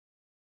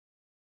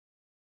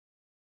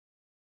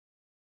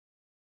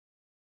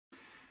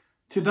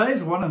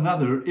Today's one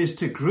another is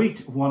to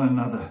greet one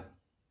another.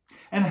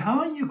 And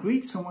how you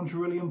greet someone is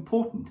really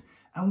important.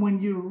 And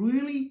when you're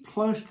really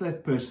close to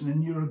that person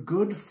and you're a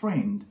good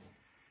friend,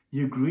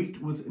 you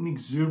greet with an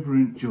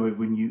exuberant joy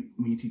when you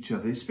meet each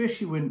other,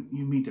 especially when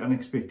you meet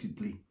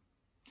unexpectedly.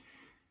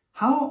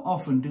 How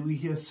often do we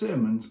hear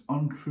sermons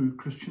on true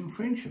Christian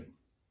friendship?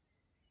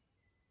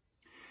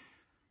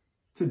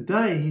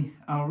 Today,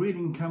 our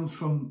reading comes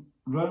from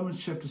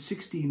Romans chapter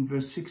 16,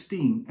 verse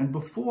 16. And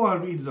before I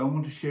read it, I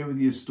want to share with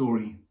you a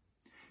story.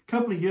 A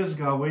couple of years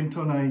ago, I went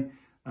on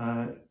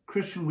a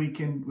Christian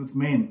weekend with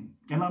men,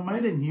 and I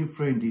made a new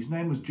friend. His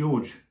name was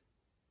George.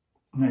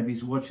 Maybe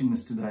he's watching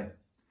this today.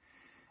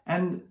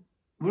 And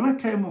when I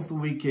came off the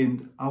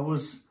weekend, I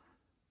was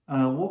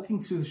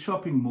walking through the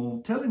shopping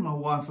mall, telling my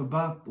wife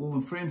about all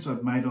the friends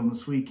I'd made on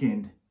this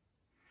weekend,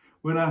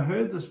 when I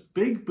heard this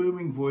big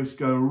booming voice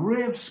go,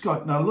 "Rev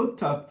Scott." And I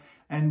looked up,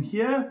 and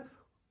here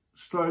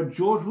strode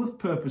George with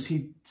purpose.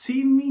 He'd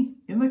seen me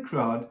in the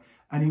crowd,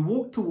 and he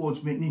walked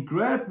towards me, and he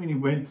grabbed me, and he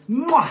went,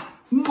 "Mwah,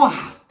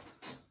 mwah,"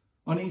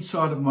 on each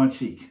side of my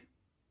cheek.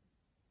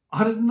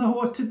 I didn't know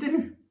what to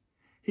do.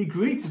 He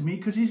greeted me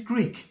because he's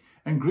Greek,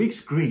 and Greeks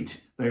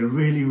greet. They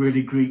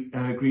really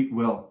greet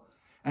well.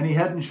 And he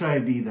hadn't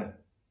shaved either.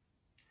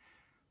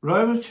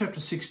 Romans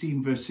chapter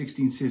 16, verse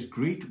 16 says,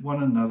 "Greet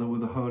one another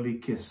with a holy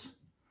kiss.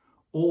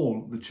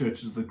 All the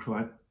churches of the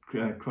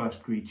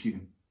Christ greet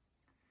you."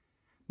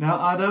 Now,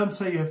 I don't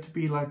say you have to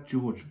be like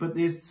George, but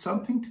there's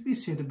something to be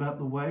said about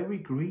the way we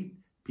greet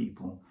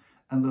people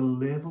and the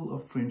level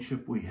of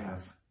friendship we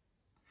have.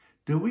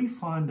 Do we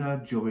find our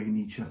joy in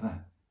each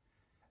other?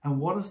 And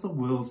what does the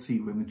world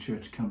see when the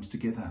church comes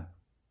together?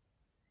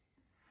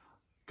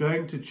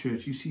 Going to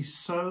church, you see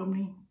so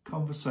many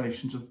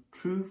conversations of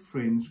true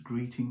friends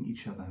greeting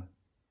each other.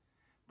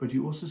 But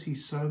you also see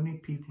so many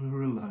people who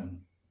are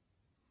alone.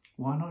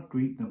 Why not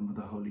greet them with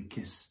a holy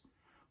kiss?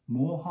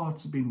 More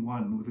hearts have been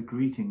won with a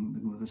greeting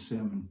than with a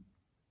sermon.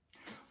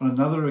 On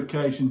another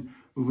occasion,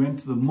 we went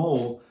to the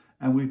mall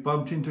and we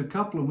bumped into a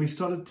couple and we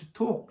started to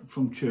talk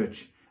from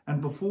church. And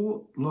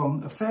before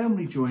long, a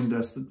family joined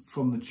us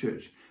from the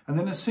church. And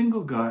then a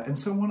single guy and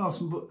someone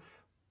else. And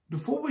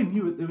before we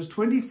knew it, there was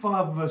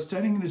 25 of us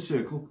standing in a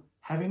circle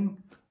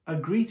having a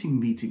greeting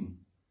meeting.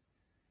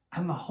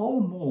 And the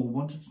whole mall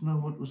wanted to know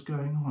what was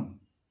going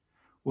on.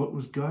 What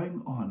was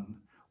going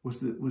on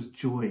was that it was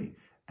joy.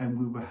 And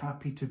we were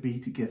happy to be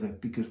together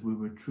because we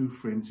were true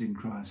friends in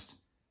Christ.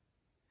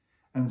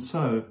 And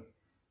so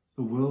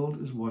the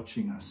world is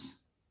watching us.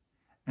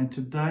 And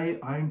today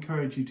I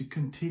encourage you to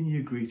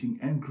continue greeting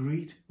and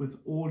greet with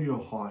all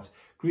your heart.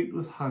 Greet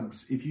with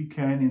hugs if you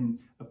can in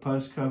a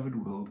post-COVID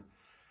world.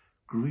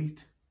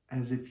 Greet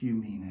as if you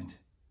mean it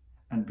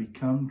and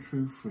become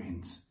true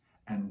friends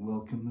and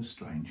welcome the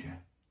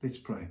stranger. Let's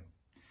pray.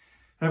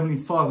 Heavenly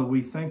Father,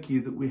 we thank you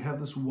that we have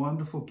this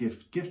wonderful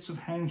gift, gifts of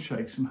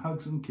handshakes and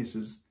hugs and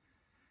kisses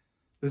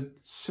that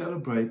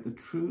celebrate the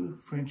true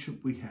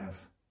friendship we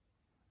have,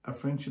 a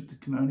friendship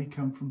that can only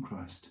come from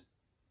Christ.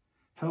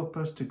 Help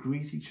us to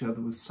greet each other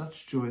with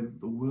such joy that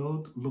the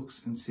world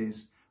looks and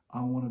says,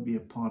 "I want to be a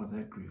part of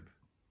that group."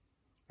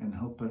 And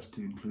help us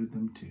to include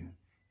them too.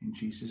 In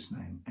Jesus'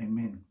 name,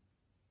 amen.